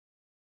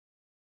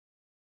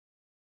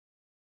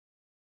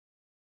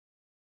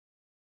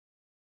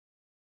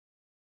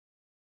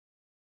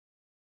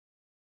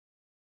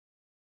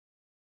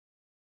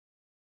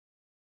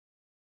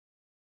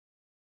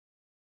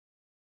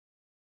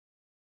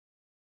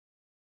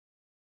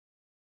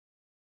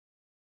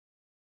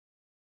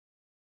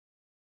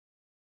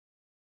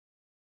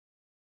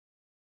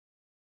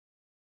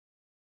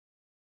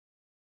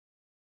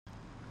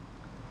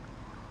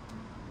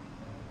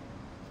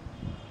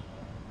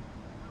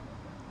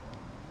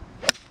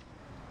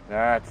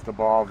That's the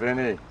ball,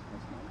 Vinny.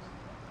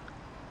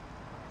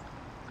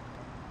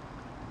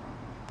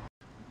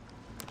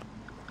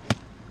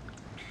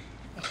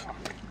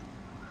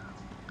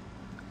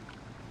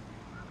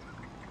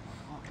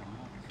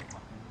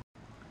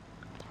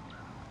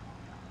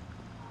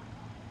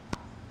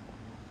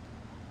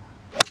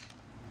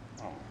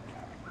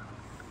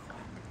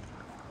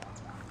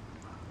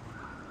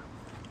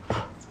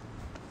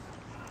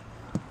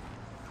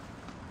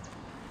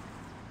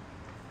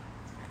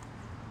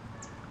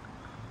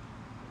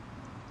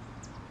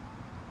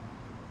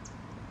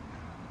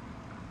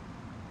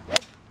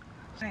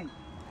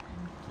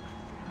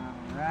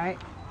 Alright.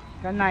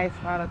 Got a nice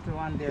follow through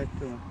on there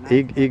too.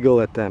 Nice. Eagle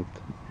attempt.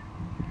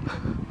 There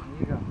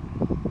you go.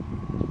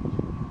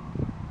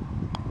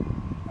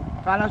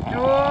 Follow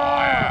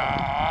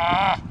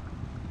through!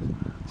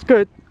 It's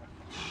good.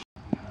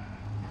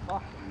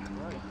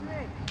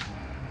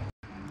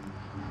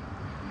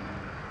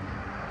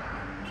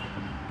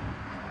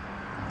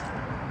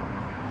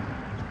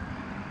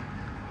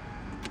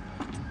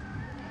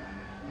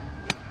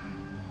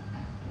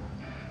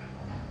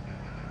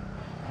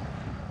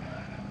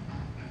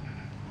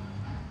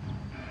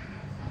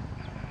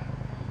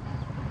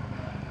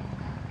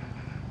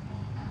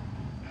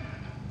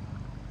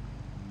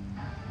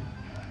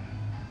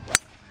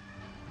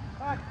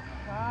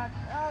 Cut.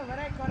 Oh, but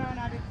I cut on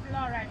that. It's still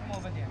alright from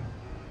over there.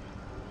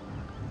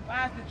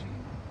 Pass the tree.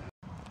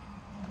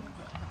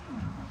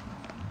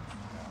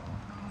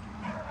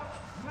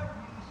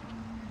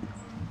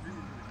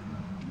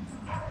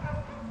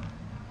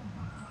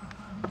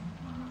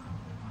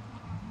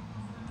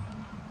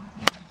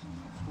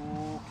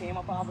 Who came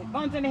up off it?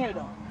 Bounce on the hill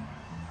though.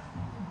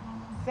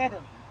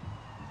 Settle.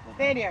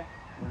 Stay there.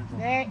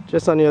 Stay.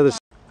 Just on the other side.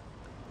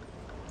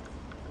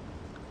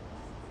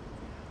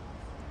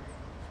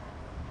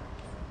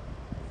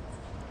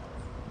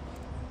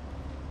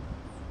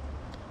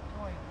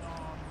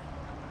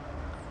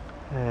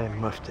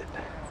 And muffed it.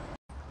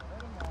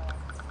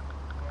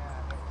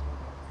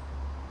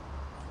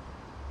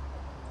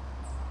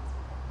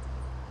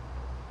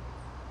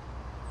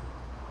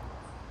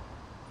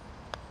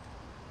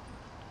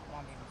 Come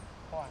on, baby.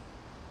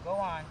 Go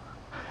on.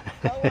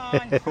 Go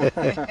on.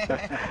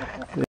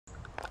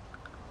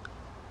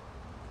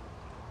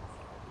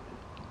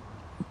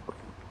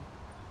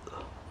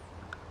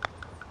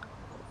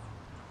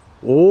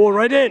 Oh,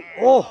 right in.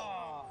 Oh.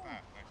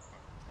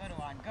 Good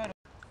one. Good.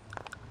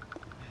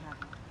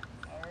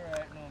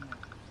 Alright, no man.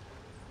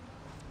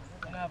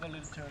 We're gonna have a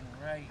little turn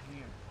right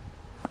here.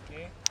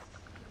 Okay?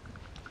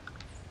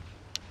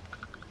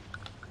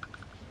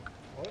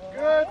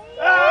 Good.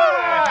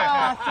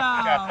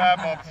 Awesome. Got that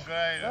up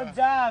straight. Good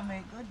job,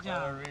 mate. Good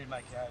job. I read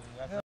my caddy.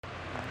 That's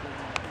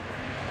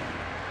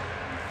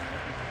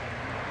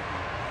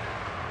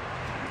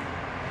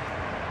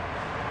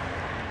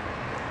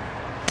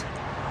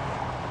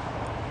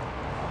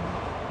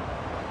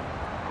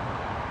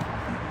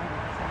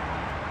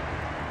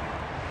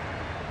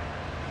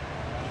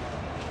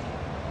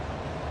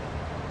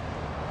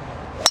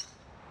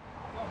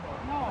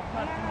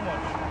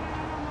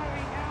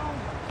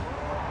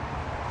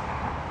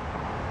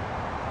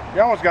You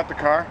almost got the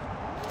car.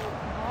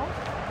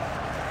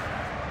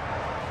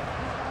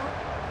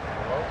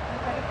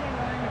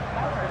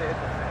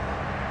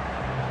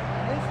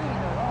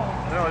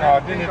 No,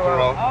 it didn't hit the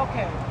road.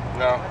 Okay.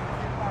 No,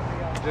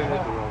 it didn't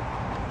hit the road.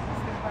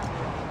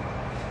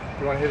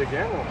 You want to hit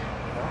again? Or?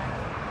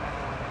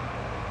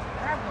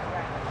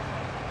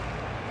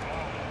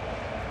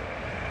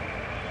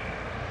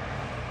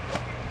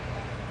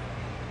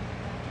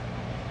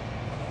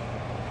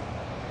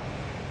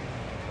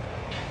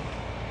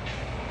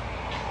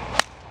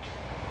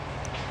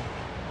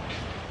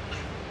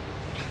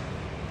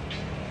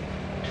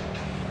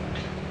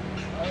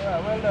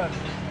 Alright, well done.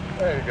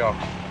 There you go.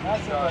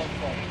 That's a right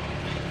point.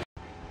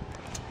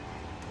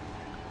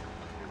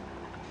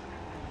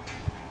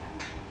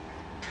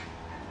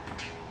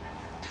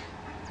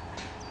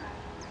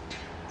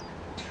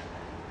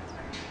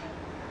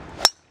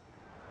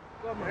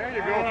 There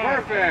you go,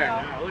 perfect.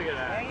 Oh, look at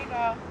that. There you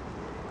go.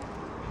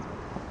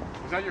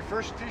 Was that your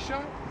first tee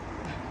shot?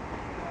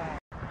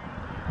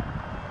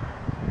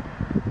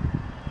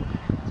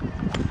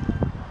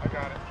 I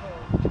got it.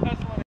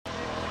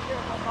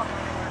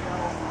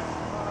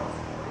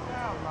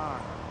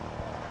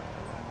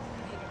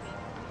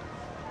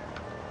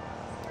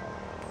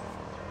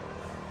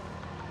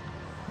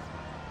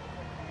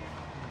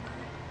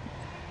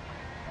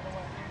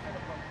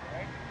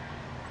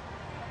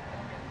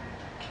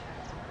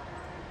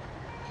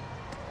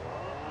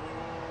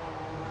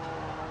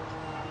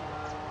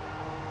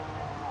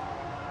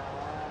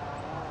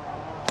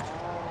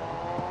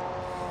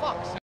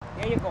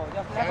 There you go.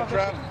 Just left of the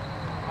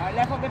pin.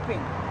 Left of the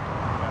pin.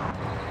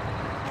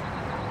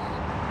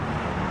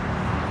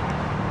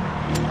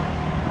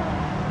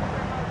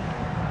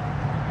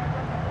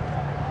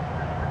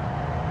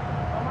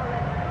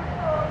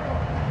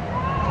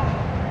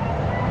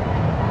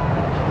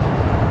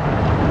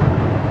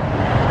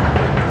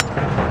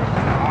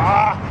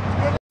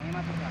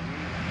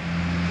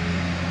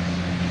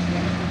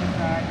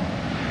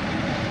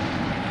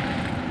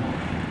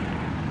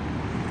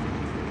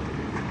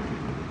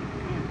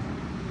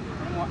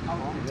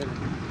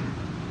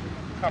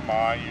 Come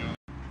on, you.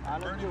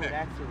 Follow through,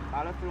 that's it.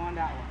 Follow through on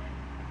that one.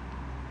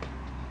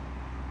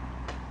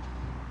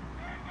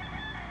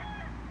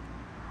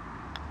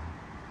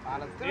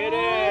 Follow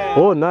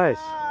through. Oh, nice.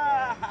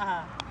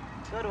 Ah,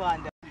 good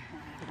one.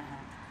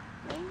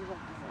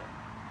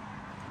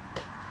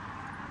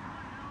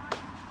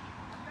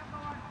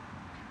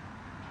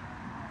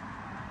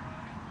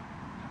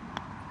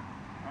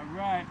 All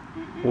right.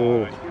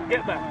 Oh.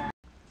 Get back.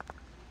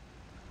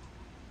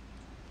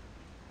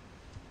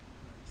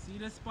 See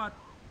the spot?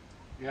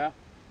 Yeah.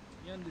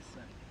 You on this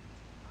side.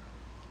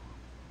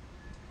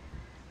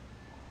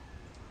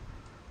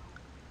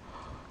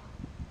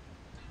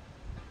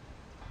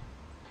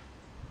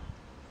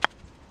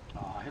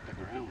 Oh, I hit the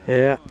ground.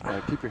 Yeah.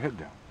 Keep your head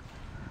down.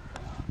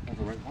 That's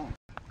the right line.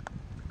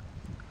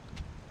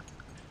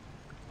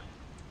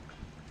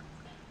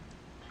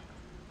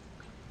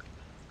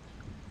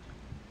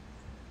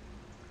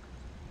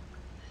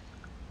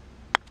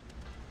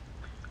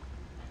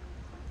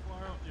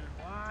 Far out there.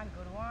 One,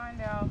 good one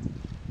now.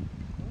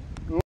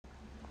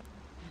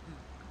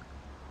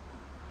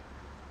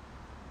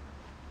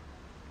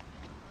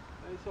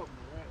 Nice up,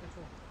 right? Nice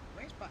up.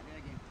 Where's spot there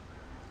again?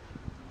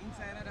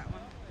 Inside of that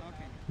one?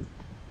 Okay.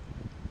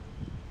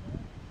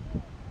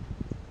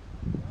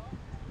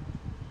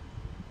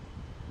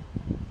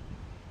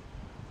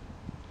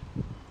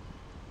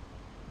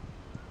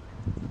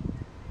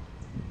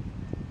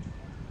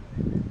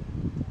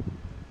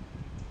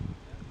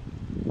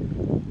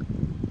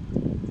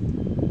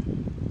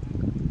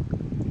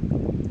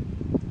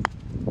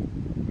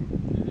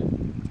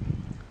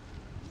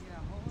 Yeah, a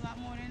whole lot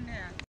more in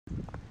there.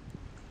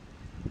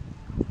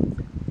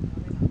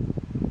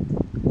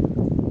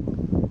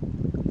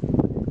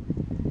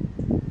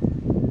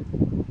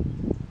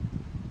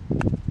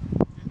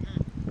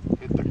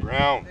 Hit the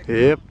ground.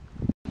 Yep.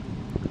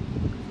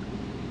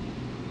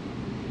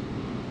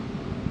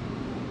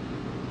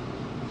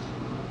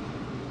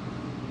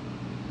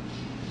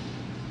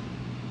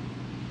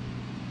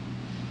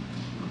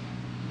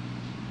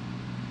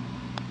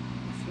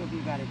 Sure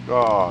you got it.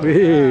 God.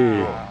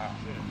 Hey.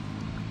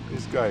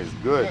 This guy is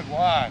good. Good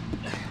one.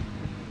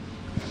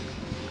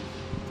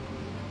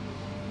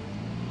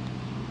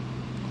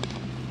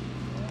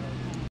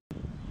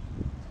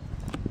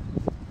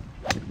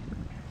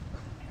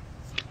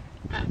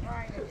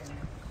 Right again.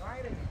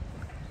 Right again.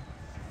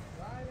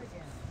 Right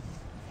again.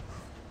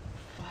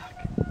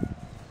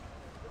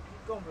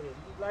 Come with it.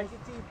 Like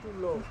your teeth too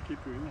low. Keep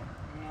your ear. No,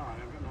 I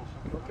haven't got no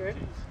fucking Okay.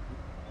 teeth.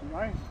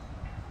 Right?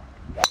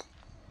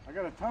 I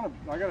got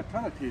a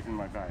ton of teeth in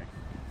my bag.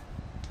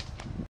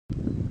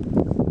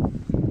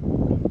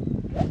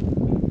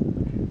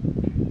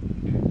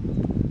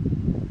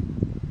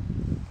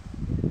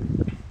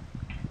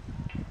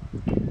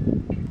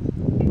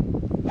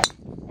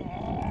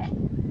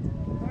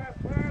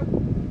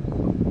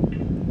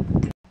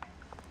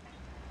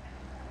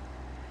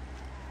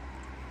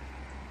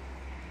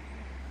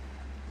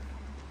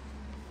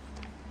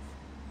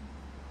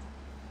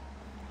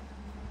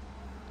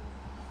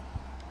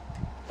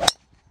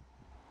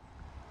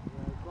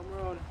 Come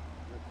around.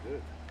 That's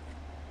it.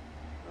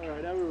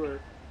 Alright, that will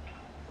work.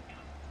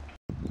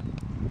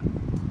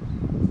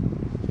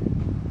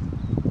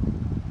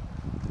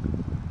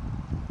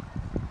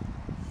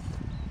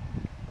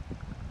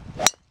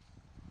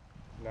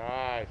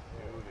 Nice.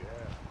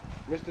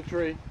 Missed the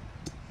tree.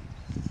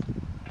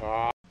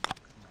 Oh,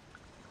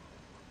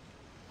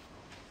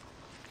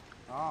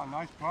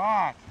 nice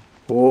spot.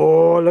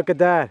 Oh, look at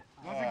that.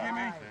 Doesn't give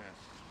me.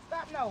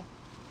 Stop now.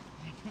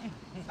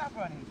 Stop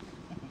running.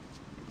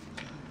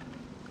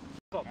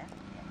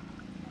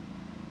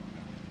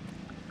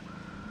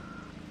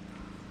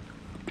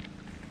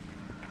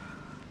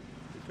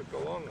 You took the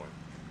long one.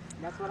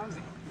 That's what I'm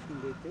saying.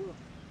 They do.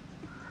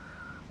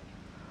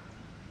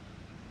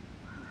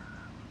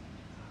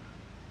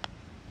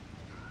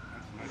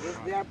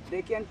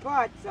 They can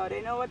putt, so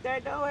they know what they're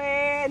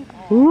doing.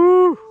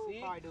 Woo.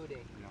 See? Or do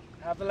they?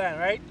 Half the line,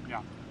 right?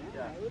 Yeah.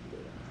 Yeah. I would do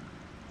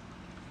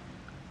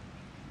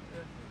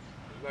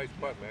that. Nice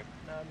putt, man.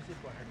 Now let me see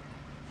for her.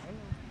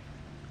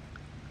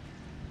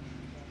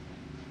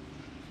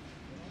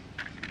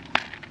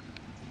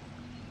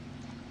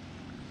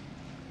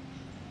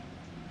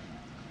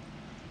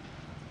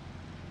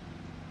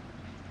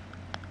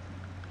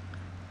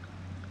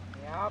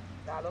 Yep,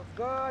 that looks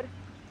good.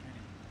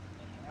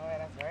 Oh,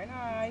 that's very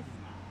nice.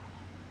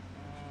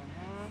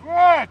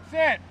 Good,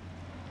 sit.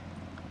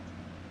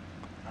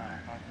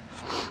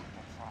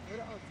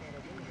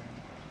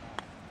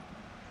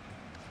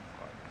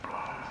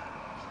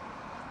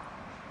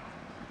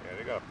 Yeah,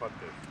 they gotta putt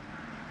this.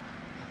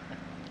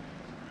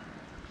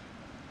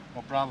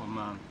 No problem,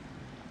 man.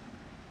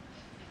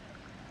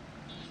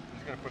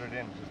 Just gonna put it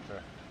in, just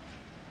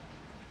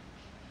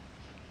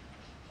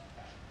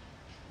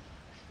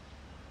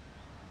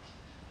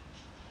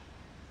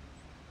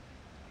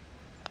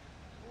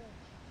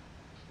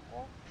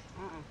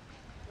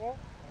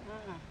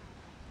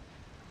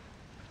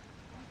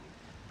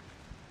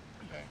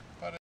Okay,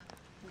 putt it.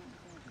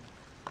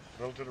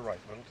 Little to the right,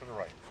 little to the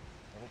right,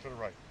 little to the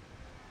right.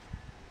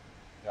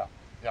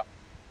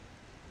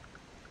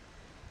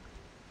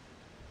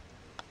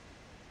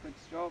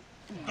 Stroke.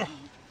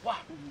 Wow.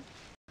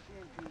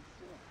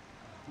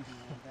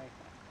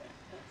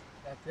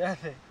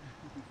 That's it.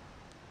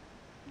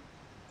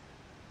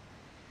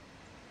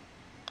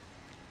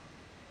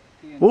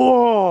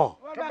 Whoa!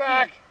 Come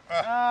back.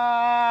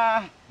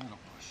 Little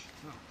push.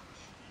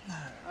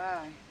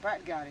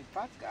 Pat got it.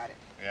 Pat's got it.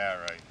 Yeah,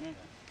 right.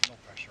 No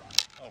pressure on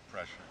it. No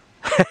pressure.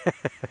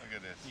 Look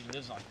at this. He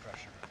lives on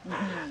pressure.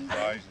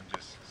 Rise and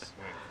just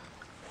swing.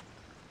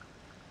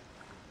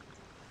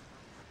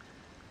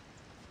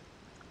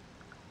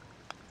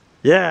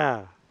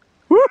 Yeah.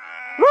 Woo!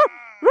 Woo!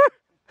 Woo!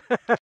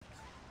 Okay.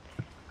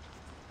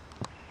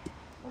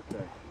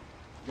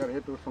 You gotta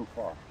hit those from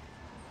far.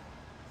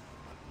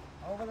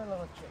 Over the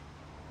little tree.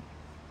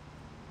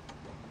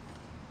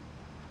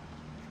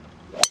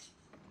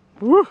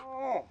 Woo!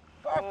 Oh!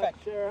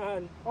 Perfect.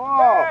 Sharon.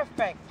 Oh!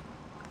 Perfect.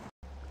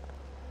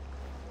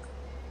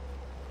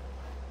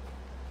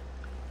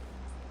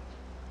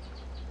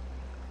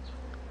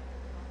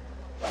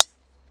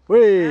 Turn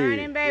Whee!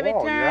 him, baby.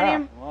 Whoa, Turn yeah.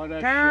 him. What a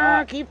Turn.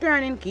 shot. Keep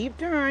turning. Keep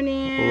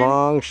turning.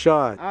 Long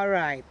shot. All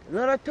right.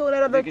 Little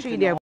bit tree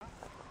there.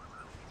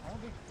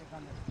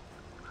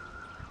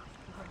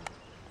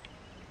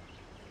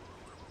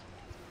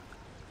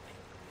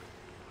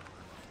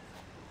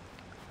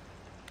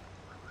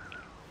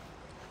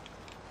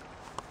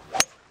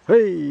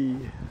 Hey!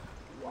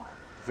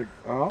 Is it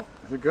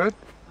good?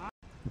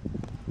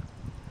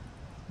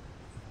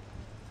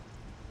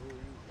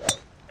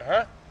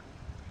 Huh?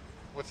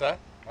 What's that?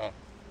 Oh.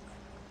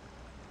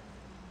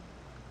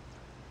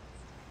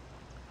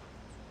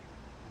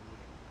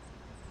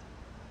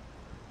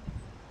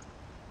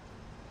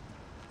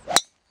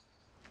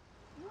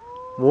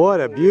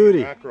 What a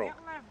beauty. Mackerel. Get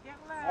left. Get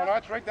left. Oh, no,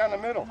 it's right down the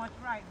middle. Much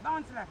right.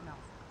 Bounce left now.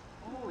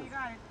 Oh, you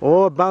got it.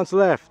 Oh, bounce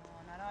left. Oh,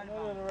 not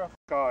all the bounce.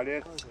 Oh, it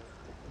is.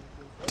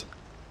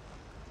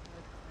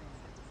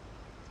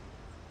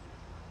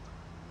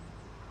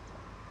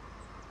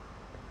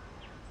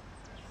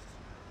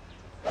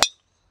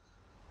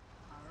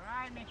 All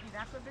right, Mickey.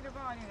 That's what the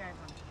ball you guys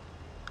want.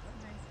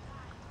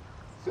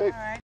 Safe. All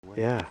right.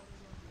 Yeah.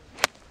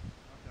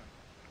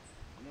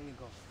 There you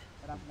go.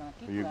 So that's gonna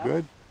keep Are you left.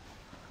 good?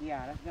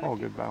 Yeah, that's gonna Oh,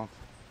 keep good bounce.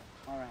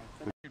 All right.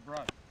 So Good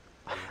broad.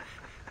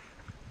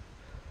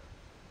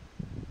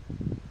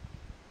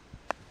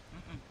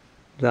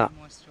 No.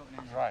 more stroke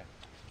now. Right.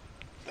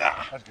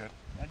 That's good.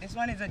 Now, this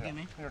one is a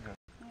gimme. You're good.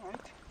 All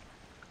right.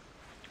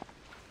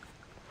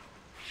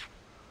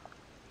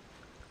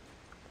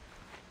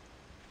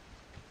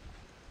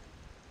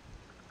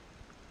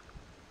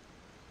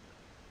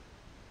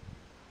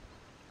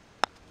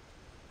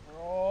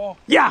 Oh.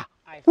 Yeah!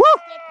 I Woo!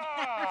 fixed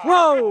it.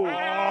 Whoa! Oh.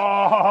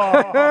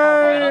 All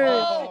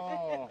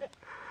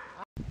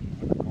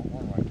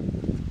right.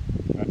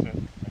 That's it. Right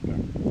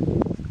there.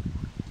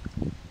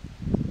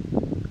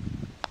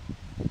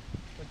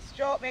 Good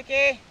stroke,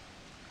 Mickey.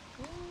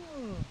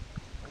 Ooh.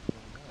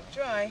 Good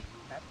try.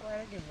 That's why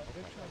I give it a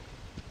good try.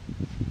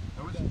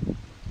 That was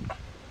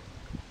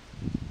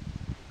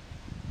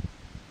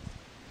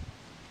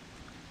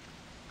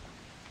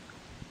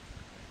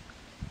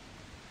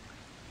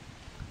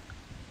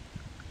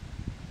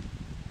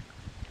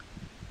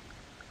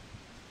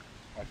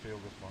I feel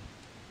this one.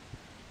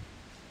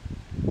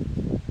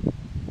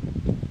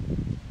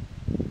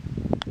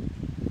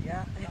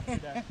 Yeah.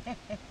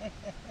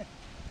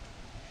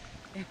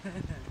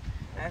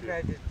 I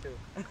tried it too.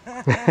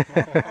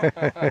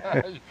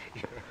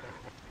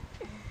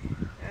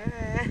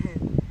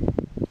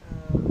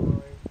 Oh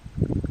boy.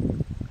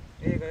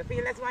 There you go.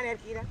 Feel this one yet,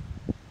 Keita?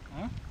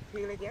 Huh?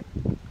 Feel it yet?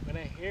 When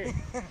I hear it.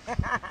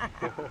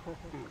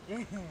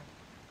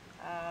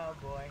 Oh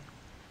boy.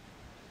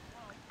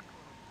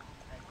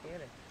 I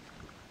feel it.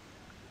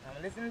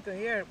 I'm listening to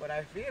hear it, but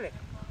I feel it.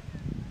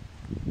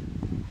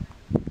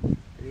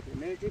 If you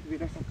make it, we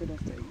don't have to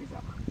just take this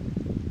up.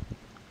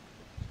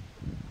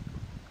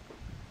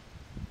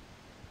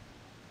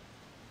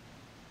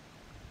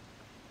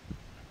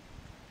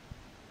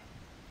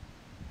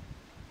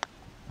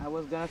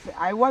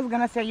 I was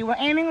gonna say you were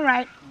aiming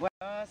right, but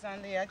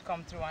on the edge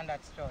come through on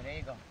that stroke. There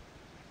you go.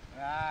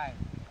 Right.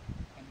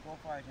 And go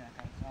for it,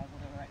 Jonathan. So I'll go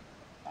to the right.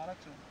 All of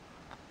two.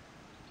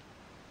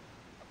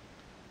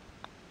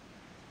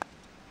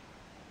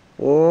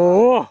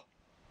 Oh!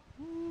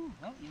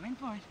 Oh, you went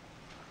for it.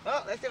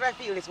 Oh, let's see if I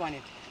feel this one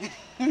yet.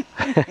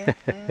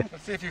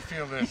 Let's see if you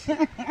feel this.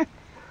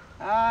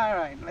 All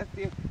right, let's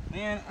see.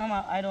 Man,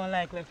 I don't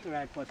like left to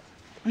right, but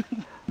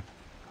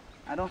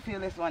I don't feel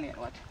this one yet.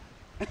 What?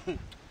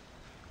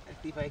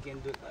 Let's see if I can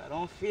do it. I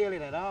don't feel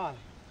it at all.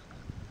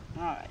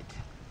 All right.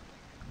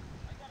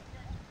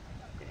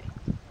 Okay.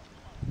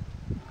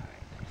 All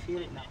right, I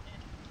feel it now.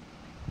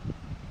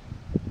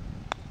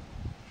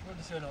 What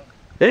does it look?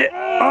 Hey!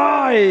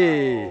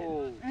 Oi!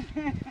 Oh.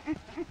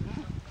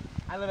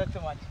 A little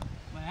too much.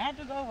 But I had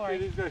to go for it.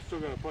 These guys still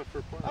got a putt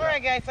for putt. All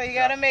right, guys. So you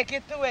gotta make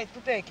it 2 ways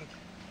to take it.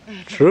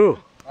 True.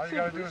 All you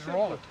gotta do is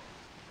roll it.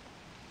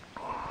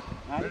 All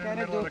Right you in the gotta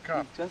middle do of the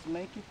cup. is just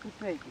make it to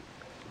take it.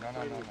 No.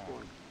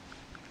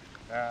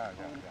 Yeah.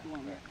 There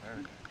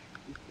we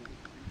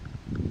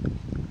go.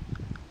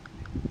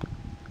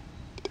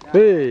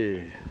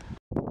 Hey.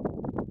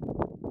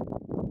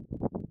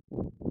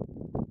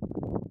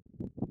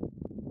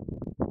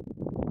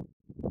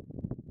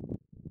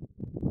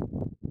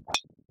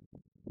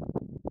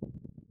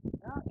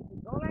 Well, if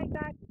you go like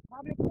that, you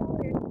probably kill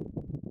it.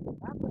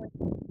 That's it.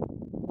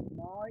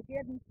 No, it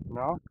didn't.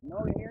 No?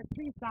 No, you hear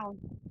three sounds.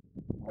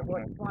 About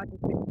Okay.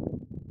 46.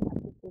 I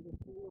think it was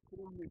 2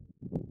 kilometers.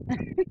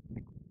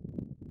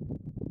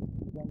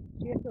 Then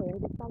straight away,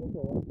 the solid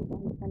door. We're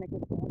going to connect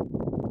it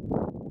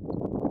down.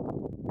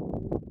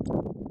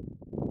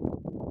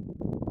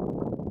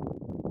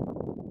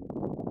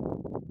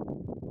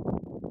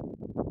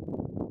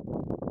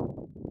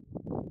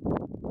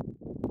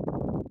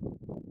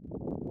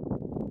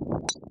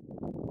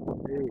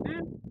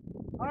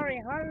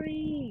 Hurry,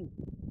 hurry!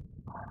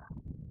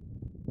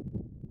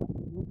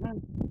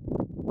 Mhm.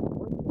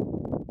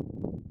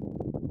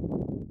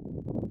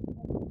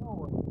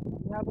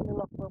 You have a little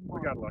luck for We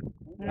more. got luck.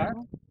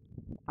 Mhm.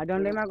 I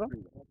don't let me go.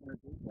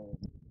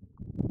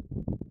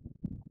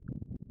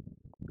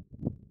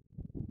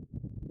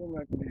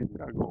 You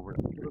gotta go over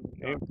that tree.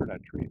 Aim for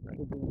that tree, right?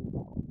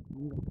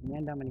 Me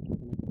and Dominic.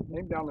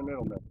 Aim down the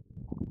middle, man.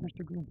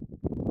 Mr. Green.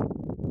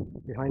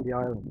 Behind the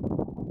island.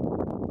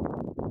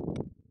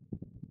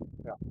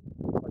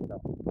 Like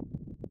that.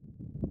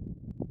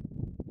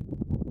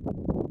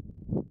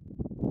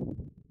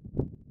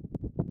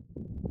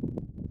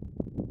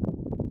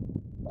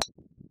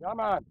 Come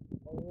on.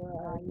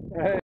 You Hey.